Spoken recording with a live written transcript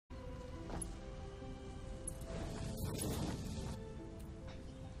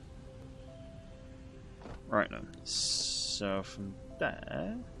Right then. So from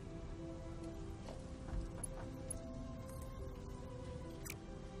there...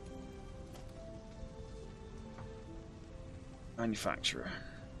 Manufacturer.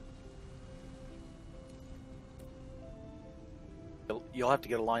 You'll have to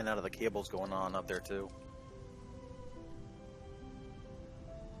get a line out of the cables going on up there too.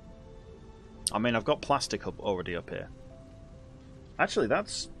 I mean, I've got plastic already up here. Actually,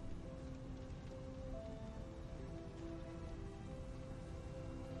 that's...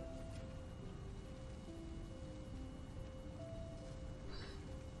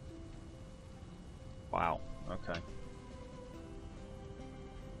 Wow, okay.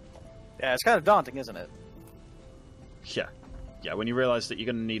 Yeah, it's kind of daunting, isn't it? Yeah. Yeah, when you realise that you're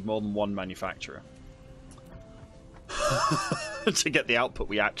going to need more than one manufacturer to get the output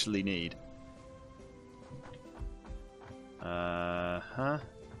we actually need. Uh-huh.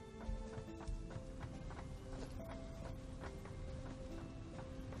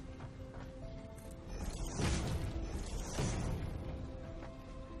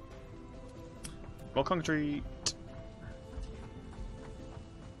 More concrete.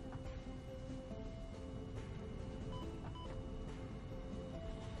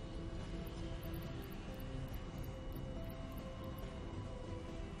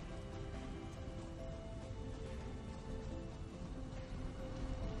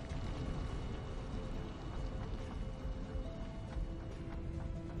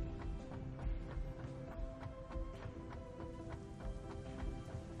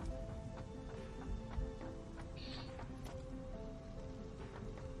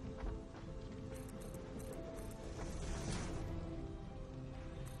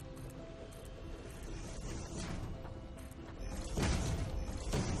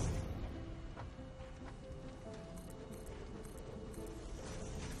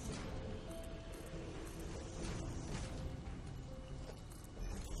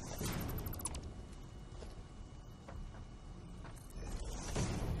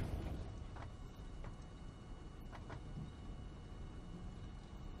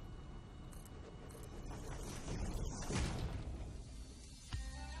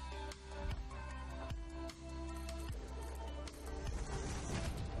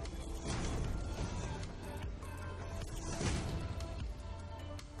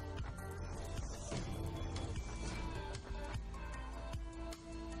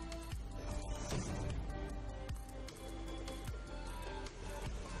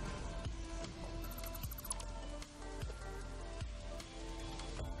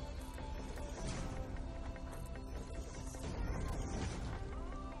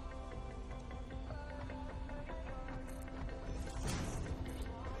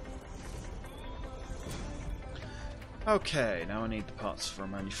 Okay, now I need the parts for a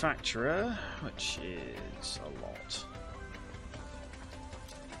manufacturer, which is a lot.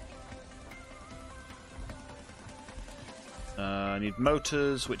 I need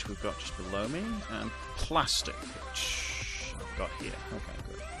motors, which we've got just below me, and plastic, which I've got here. Okay,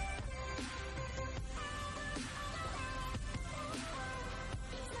 good.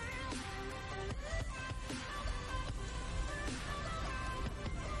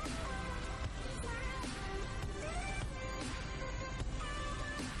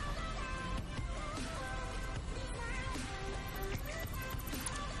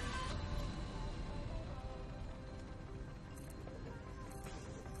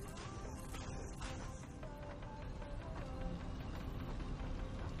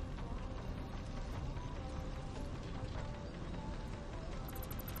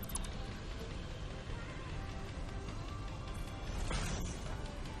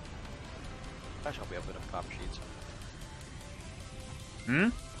 I shall be able to have copper sheets. Hmm?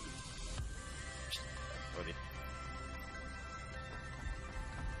 With you.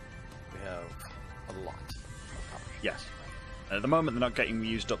 We have a lot of copper sheets. Yes. At the moment, they're not getting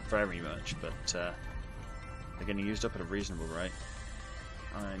used up very much, but they're getting used up at a reasonable rate.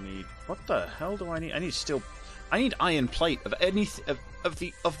 I need... What the hell do I need? I need steel... I need iron plate. Of any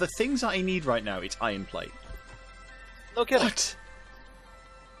of the things I need right now, it's iron plate. No kidding. What?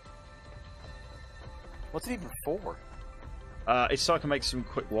 What's it even for? It's so I can make some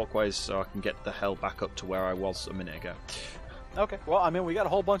quick walkways so I can get the hell back up to where I was a minute ago. Okay, well, I mean, we got a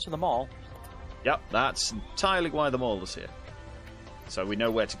whole bunch in the mall. Yep, that's entirely why the mall is here. So we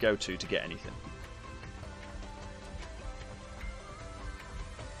know where to go to get anything.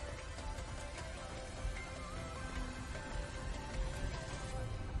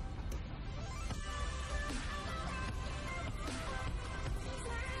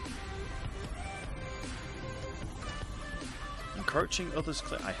 Encroaching others'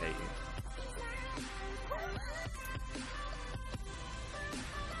 I hate you.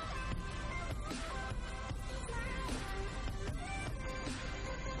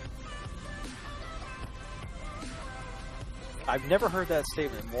 I've never heard that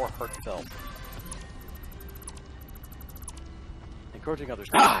statement more heartfelt. Encouraging others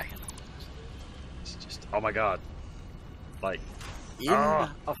to die. It's just, oh my god. Like, In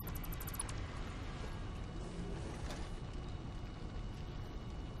a...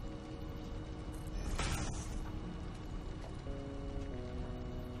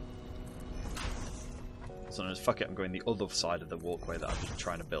 So fuck it, I'm going the other side of the walkway that I've been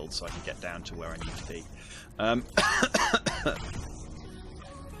trying to build so I can get down to where I need to be.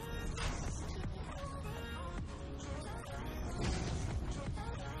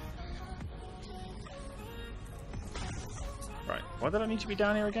 Right, why did I need to be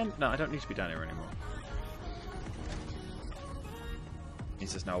down here again? No, I don't need to be down here anymore.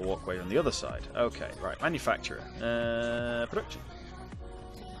 Is this now a walkway on the other side? Okay, right, manufacturer. Production.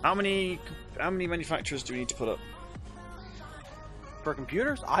 How many manufacturers do we need to put up? For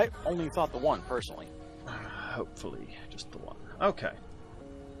computers? I only thought the one, personally. Hopefully, just the one. Okay.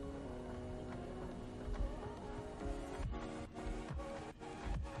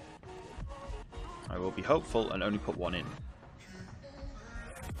 I will be hopeful and only put one in.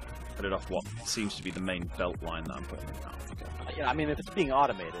 Put it off what seems to be the main belt line that I'm putting in now. Okay. Yeah, I mean, if it's being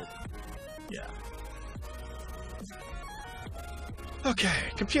automated. Yeah. Okay,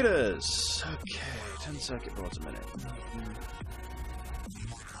 computers. Okay, 10 circuit boards a minute.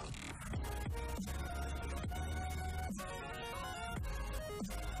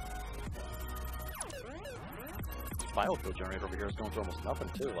 Biofuel generator over here is going to almost nothing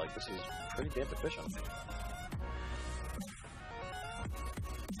too. Like, this is pretty damn efficient.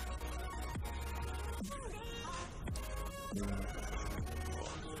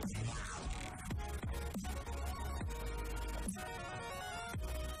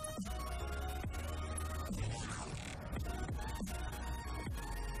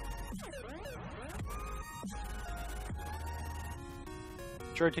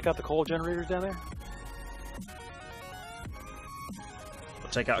 Sure, take out the coal generators down there. We'll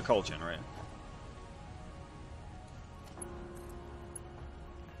take out a coal generator.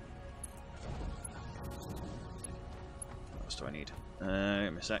 What else do I need?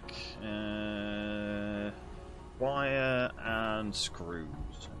 Give me a sec. Wire and screws.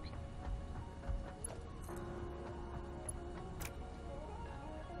 Okay.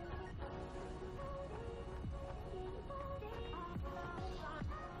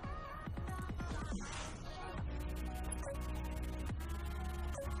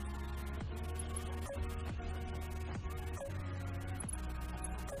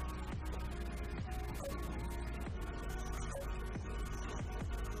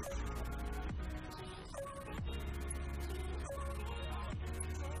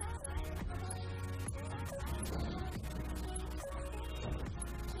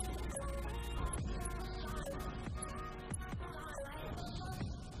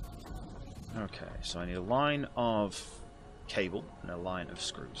 Okay, so I need a line of cable and a line of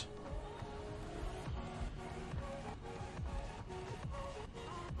screws.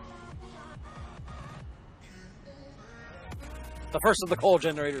 The first of the coal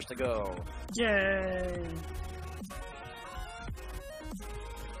generators to go. Yay!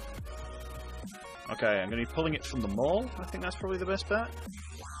 Okay, I'm going to be pulling it from the mall. I think that's probably the best bet.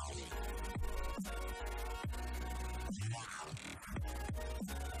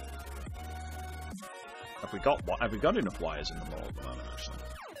 Have we got enough wires in the mall at the moment, actually?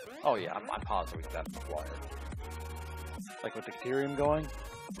 Oh yeah, I'm positive we've got enough wire. Like with the Caterium going,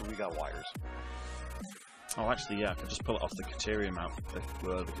 we got wires. Oh, actually, yeah, I could just pull it off the Caterium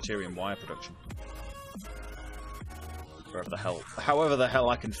the Caterium wire production. Wherever the hell, however the hell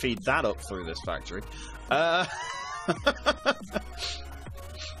I can feed that up through this factory. I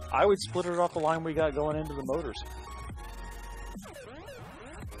would split it off the line we got going into the motors.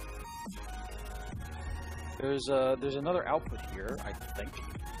 There's another output here, I think.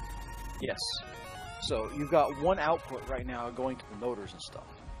 Yes. So you've got one output right now going to the motors and stuff.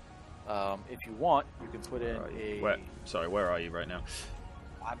 If you want, you can put in where are you right now?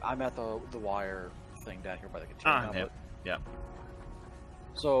 I'm at the wire thing down here by the Caterium output. Yeah.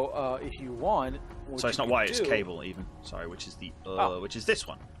 So if you want, so it's not wire, it's cable even. Sorry, which is the which is this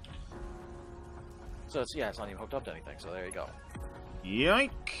one. So it's not even hooked up to anything. So there you go.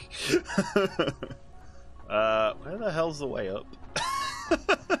 Yoink! Where the hell's the way up?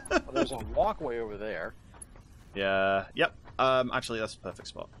 Well, there's a walkway over there. Yeah. Yep. Actually, that's a perfect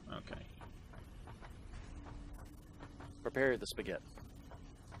spot. Okay. Prepare the spaghetti.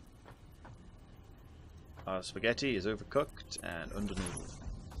 Our spaghetti is overcooked and undernoodled.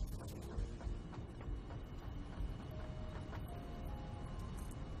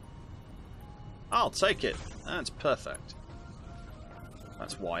 I'll take it. That's perfect.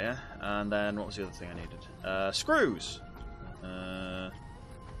 That's wire. And then what was the other thing I needed? Screws.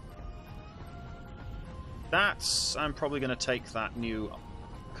 That's. I'm probably going to take that new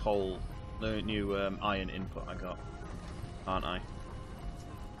iron input I got, aren't I?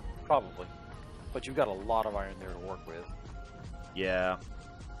 Probably. But you've got a lot of iron there to work with. Yeah.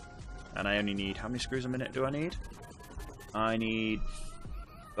 And I only need, how many screws a minute do I need? I need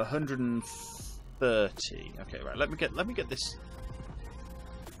 130. Okay, right. Let me get this.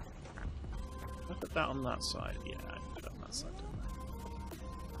 I'll put that on that side. Yeah, I put that on that side, don't I?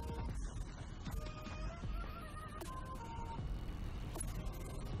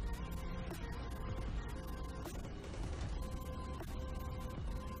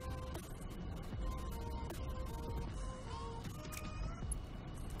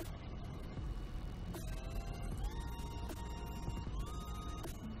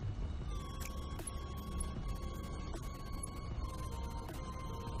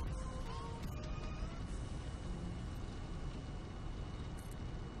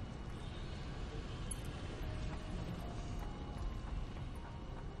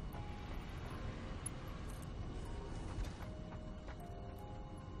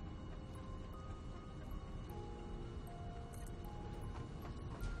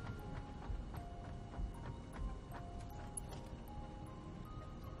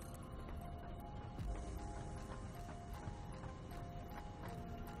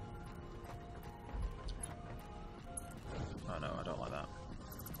 Oh no, I don't like that.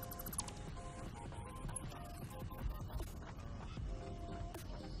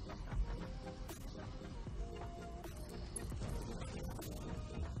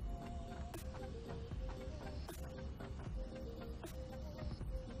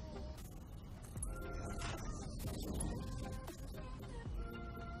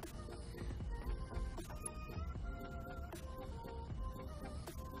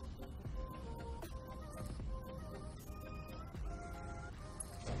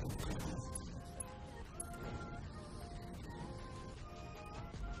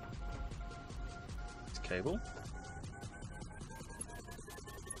 Cable.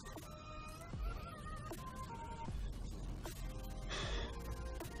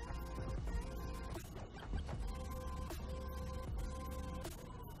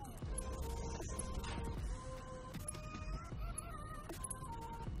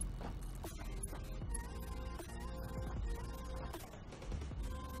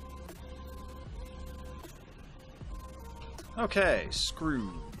 Okay, screws.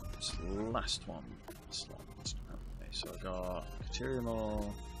 Last one. Slot. Okay, so I got Caterium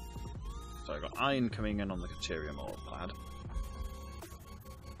ore. So I got iron coming in on the Caterium ore pad.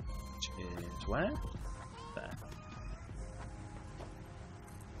 Which is where? There.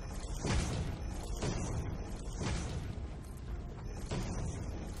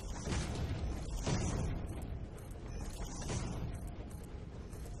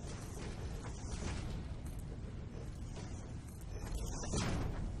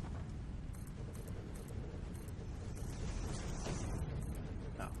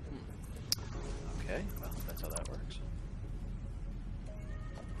 Okay, well, that's how that works.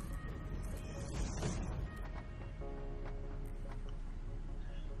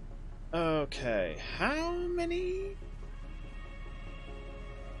 Okay, how many?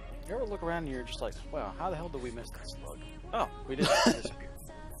 You ever look around and you're just like, wow, how the hell did we miss that slug? Oh, we didn't disappear.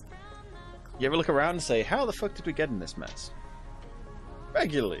 You ever look around and say, how the fuck did we get in this mess?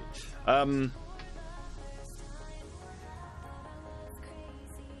 Regularly.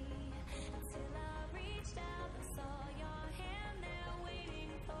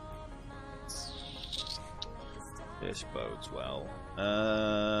 This bodes well.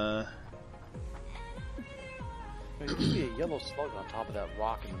 There used to be a yellow slug on top of that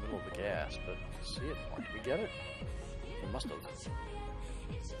rock in the middle of the gas, but see it. Did we get it? We must have.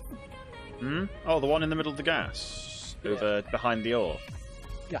 Hmm? Oh, the one in the middle of the gas? Over behind the ore?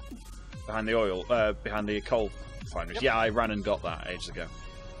 Yeah. Behind the oil, behind the coal refineries. Yep. Yeah, I ran and got that ages ago.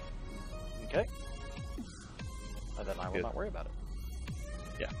 Okay. And then I will not worry about it.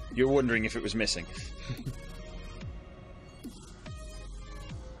 Yeah. You were wondering if it was missing.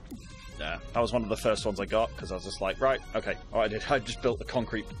 Yeah, that was one of the first ones I got, because I was just like, right, okay. All I did, I just built a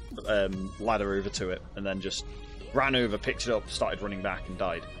concrete ladder over to it, and then just ran over, picked it up, started running back, and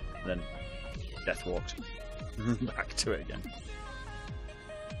died. And then death walked back to it again.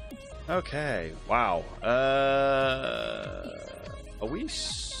 Okay, wow. Are we?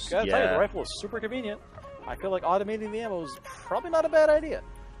 Gotta tell you, the rifle is super convenient. I feel like automating the ammo is probably not a bad idea.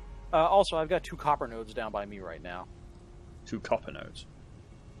 Also, I've got 2 copper nodes down by me right now. 2 copper nodes.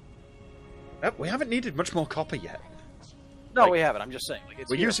 We haven't needed much more copper yet. No, like, we haven't. I'm just saying. Like, it's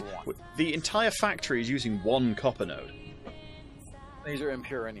we're here using for one. the entire factory is using one copper node. These are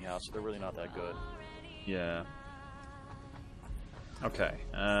impure anyhow, so they're really not that good. Yeah. Okay.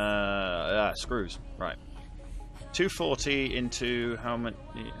 Screws. Right. 240 into how much?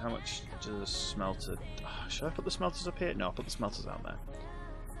 How much does smelter? Should I put the smelters up here? No, I'll put the smelters out there.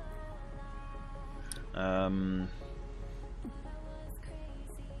 How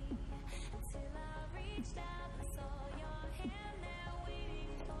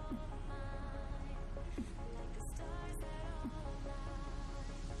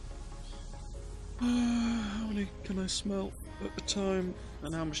many can I smelt at a time?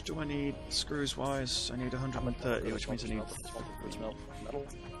 And how much do I need screws wise? I need 130, which means I need... Smelt metal.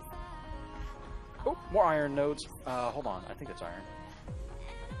 Oh, more iron nodes. Hold on. I think it's iron.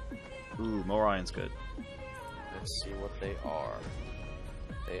 Ooh, more iron's good. Let's see what they are.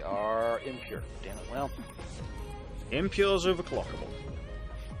 They are impure. Damn it. Well, Impure's overclockable.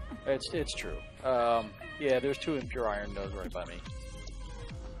 it's true. Yeah, there's 2 impure iron nodes right by me.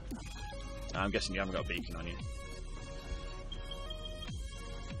 I'm guessing you haven't got a beacon on you.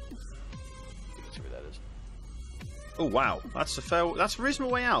 Let's see where that is. Oh wow, that's a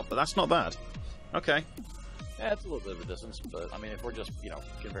reasonable way out, but that's not bad. Okay. Yeah, it's a little bit of a distance, but I mean, if we're just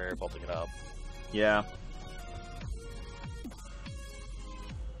conveyor belting it up. Yeah.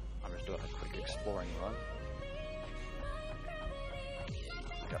 I'm just doing a quick exploring run.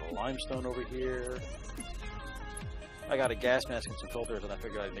 Got a limestone over here. I got a gas mask and some filters, and I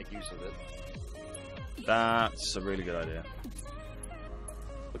figured I'd make use of it. That's a really good idea.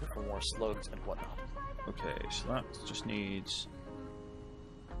 Looking for more slugs and whatnot. Okay, so that just needs...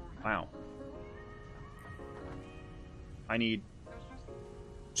 Wow. I need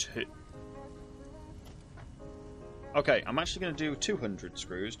 2... Okay, I'm actually going to do 200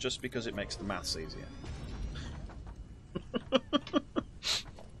 screws, just because it makes the maths easier.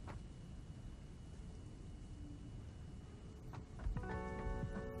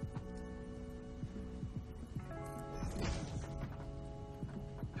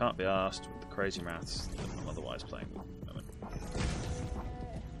 Can't be asked with the crazy maths that I'm otherwise playing with at the moment.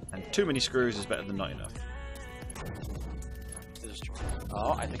 And too many screws is better than not enough. This is true.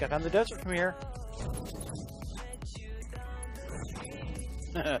 Oh, I think I found the desert from here.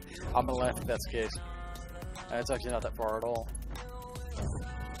 I'm gonna laugh if that's the case. It's actually not that far at all.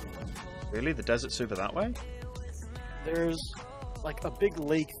 Really? The desert's over that way? There's like a big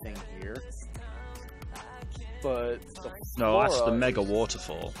lake thing here. But the No, that's the flora mega is-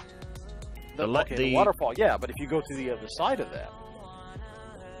 waterfall. the waterfall, yeah, but if you go to the other side of that,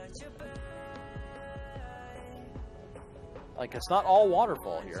 like, it's not all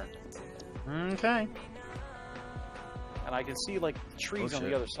waterfall here. Okay. And I can see, like, trees on shit.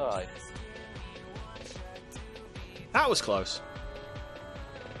 the other side. That was close.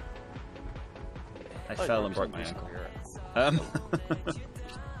 I thought fell you and were broke my something ankle. here.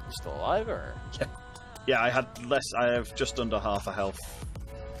 You still alive, or? Yeah, I had less. I have just under half a health,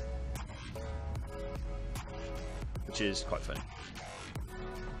 which is quite funny.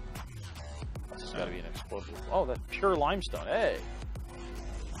 This has got to be an explosive. Oh, that's pure limestone. Hey!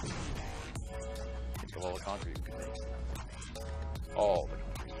 Think of all the concrete we could make. Oh, the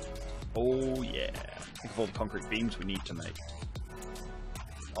concrete. Oh yeah! Think of all the concrete beams we need to make.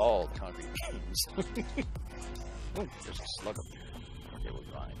 All the concrete beams. Ooh, there's a slug up here. Okay, we'll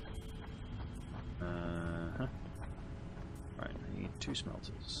find. Right, I need 2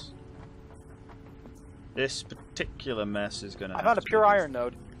 smelters. This particular mess is gonna. I found a pure iron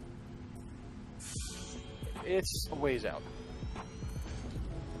node. It's a ways out.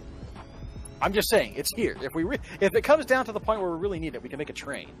 I'm just saying, it's here. If it comes down to the point where we really need it, we can make a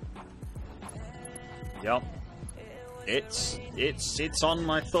train. Yep. It's on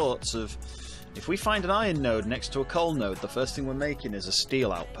my thoughts of, if we find an iron node next to a coal node, the first thing we're making is a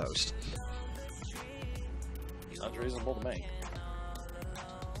steel outpost. Sounds reasonable to me.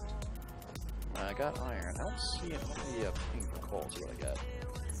 I got iron. I don't see any ping for coal. See what I got.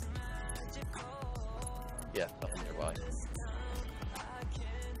 Yeah, nothing nearby.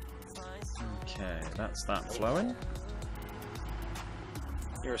 Okay, that's that flowing.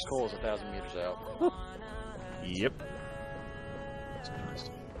 Nearest coal is 1,000 meters out. Yep. That's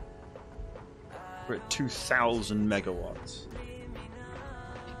interesting. We're at 2,000 megawatts.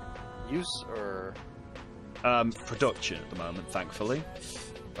 Use or Production at the moment, thankfully,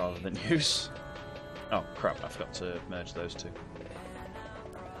 rather than use. Oh crap! I forgot to merge those two.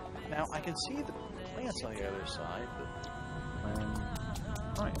 now I can see the plants on the other side, but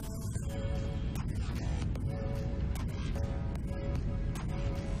Right.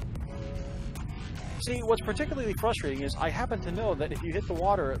 See, what's particularly frustrating is I happen to know that if you hit the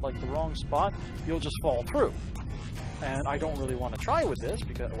water at like the wrong spot, you'll just fall through. And I don't really want to try with this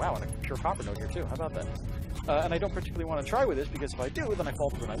because, wow, and a pure copper node here too. How about that? And I don't particularly want to try with this because if I do, then I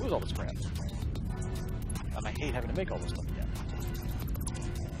fall through and I lose all this crap. And I hate having to make all this stuff again.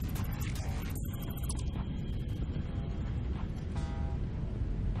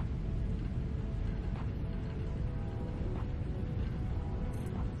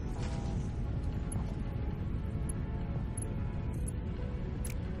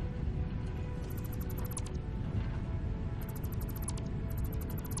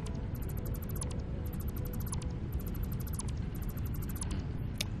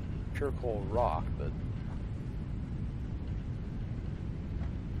 Pure coal rock, but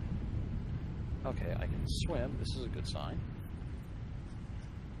okay, I can swim. This is a good sign.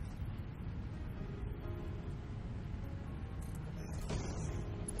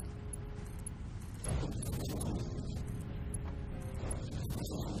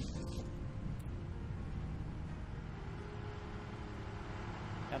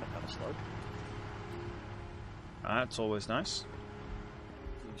 And a kind of slug. That's always nice.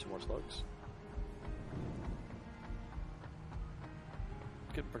 Some more slugs.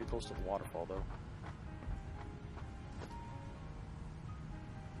 Getting pretty close to the waterfall, though.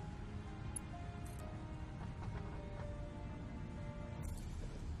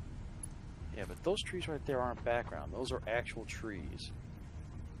 Yeah, but those trees right there aren't background. Those are actual trees.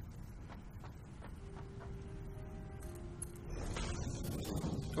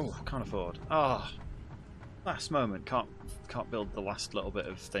 Oh, can't afford. Ah, last moment. Can't build the last little bit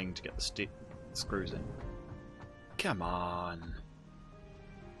of thing to get the screws in. Come on.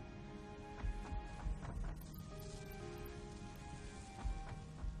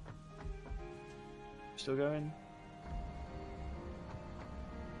 Still going?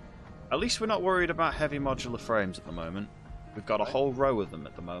 At least we're not worried about heavy modular frames at the moment. We've got a whole row of them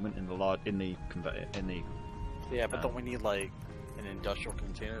at the moment in the conveyor in the. Yeah, but don't we need like an industrial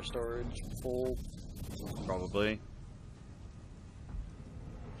container storage full? Probably.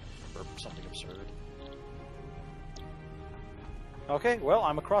 Or something absurd. Okay, well,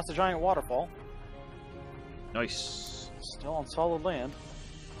 I'm across the giant waterfall. Nice. Still on solid land.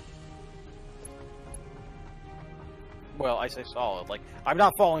 Well, I say solid. Like, I'm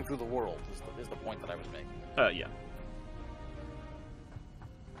not falling through the world, is the point that I was making. Yeah.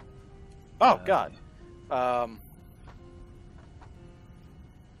 Oh, God. But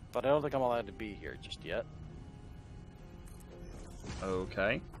I don't think I'm allowed to be here just yet.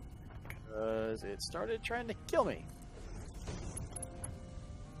 Okay. Because it started trying to kill me.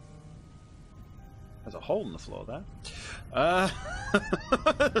 There's a hole in the floor there.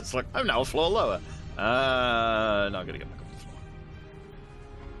 It's like, I'm now a floor lower. Now I'm gonna get back up the floor.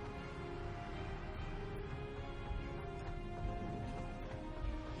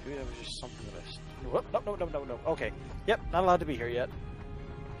 Maybe that was just something that I... Whoop, no. Okay. Yep, not allowed to be here yet.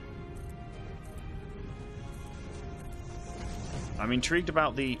 I'm intrigued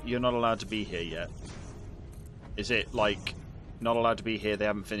about the you're not allowed to be here yet. Is it like not allowed to be here, they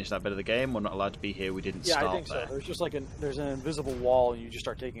haven't finished that bit of the game, we're not allowed to be here, we didn't start there? Yeah, I think so. There's just like there's an invisible wall and you just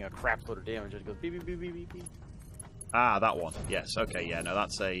start taking a crap load of damage and it goes beep beep beep beep beep beep. Ah, that one. Yes, okay, yeah, no,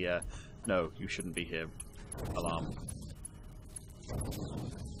 that's a no, you shouldn't be here alarm.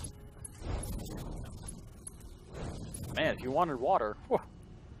 Man, if you wanted water, whew.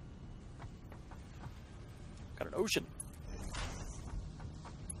 Got an ocean.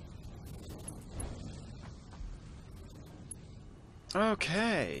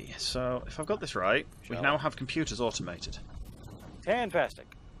 Okay, so if I've got this right, we now have computers automated. Fantastic.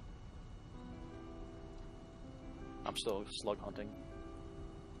 I'm still slug hunting.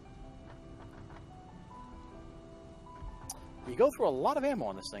 You go through a lot of ammo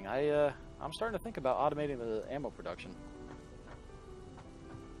on this thing. I'm starting to think about automating the ammo production.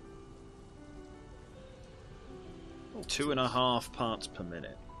 Oh, 2.5 parts per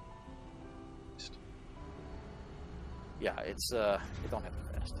minute. Yeah, it's it don't have to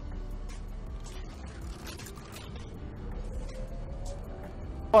be fast.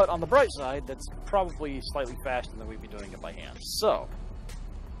 But on the bright side, that's probably slightly faster than we'd be doing it by hand. So,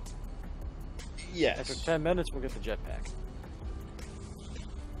 yes. After 10 minutes, we'll get the jetpack.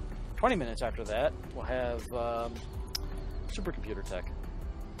 20 minutes after that, we'll have supercomputer tech.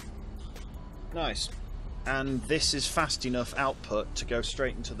 Nice. And this is fast enough output to go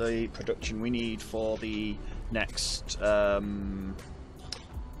straight into the production we need for the next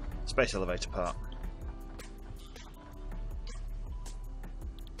space elevator part.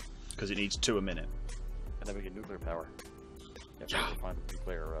 Because it needs 2 a minute. And then we get nuclear power. Yeah. We find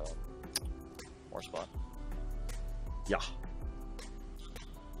nuclear More spot. Yeah.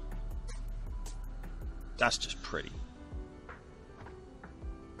 That's just pretty.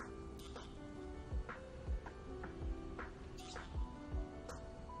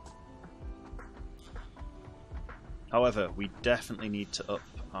 However, we definitely need to up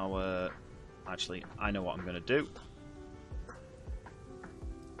our... Actually, I know what I'm going to do.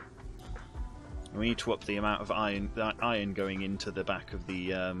 We need to up the amount of iron going into the back of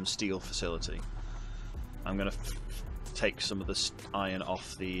the steel facility. I'm going to take some of the iron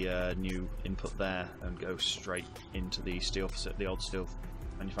off the new input there and go straight into the old steel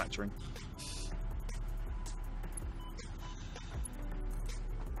manufacturing.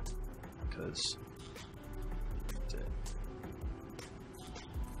 Because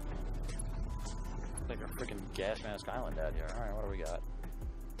like a freaking gas mask island out here. Alright, what do we got?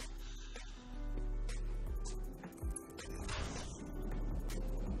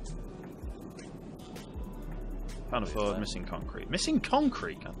 Can't afford missing concrete. Missing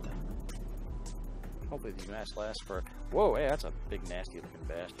concrete? God damn. Hopefully these masks last for... Whoa, hey, that's a big nasty looking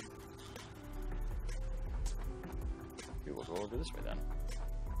bastard. We will go over this way then.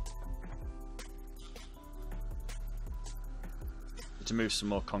 To move some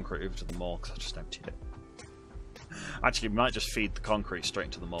more concrete over to the mall because I just emptied it. Actually, we might just feed the concrete straight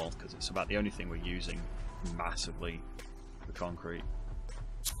into the mall because it's about the only thing we're using massively for concrete.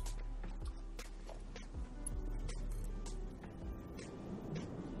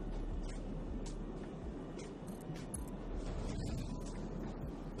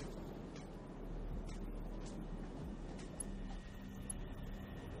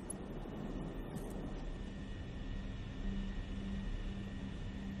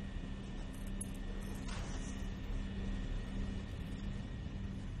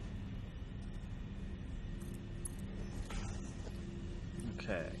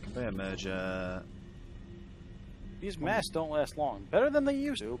 Okay, conveyor merger. These masks don't last long. Better than they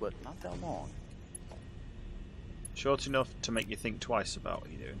used to, but not that long. Short enough to make you think twice about what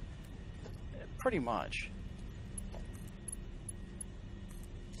you're doing. Pretty much.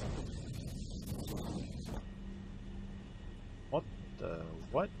 What the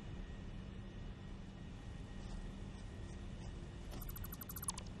what?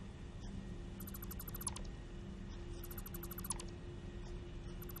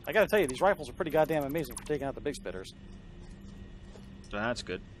 I gotta tell you, these rifles are pretty goddamn amazing for taking out the big spitters. That's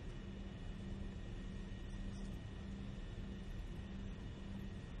good.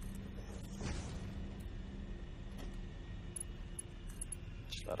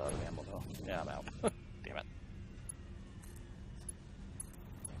 Just about out of ammo though. Yeah, I'm out. Damn it.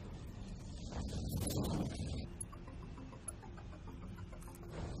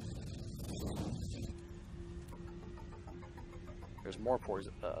 There's more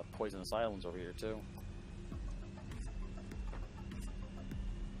poisonous islands over here too.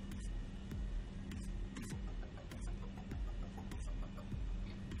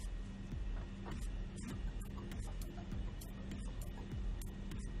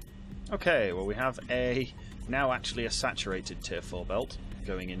 Okay, well we have now actually a saturated tier 4 belt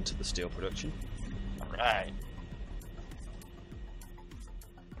going into the steel production. Alright.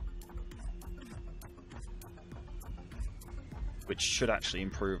 Which should actually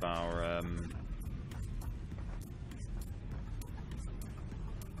improve our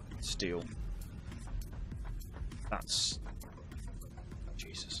steel. That's...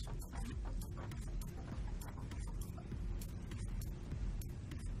 Jesus.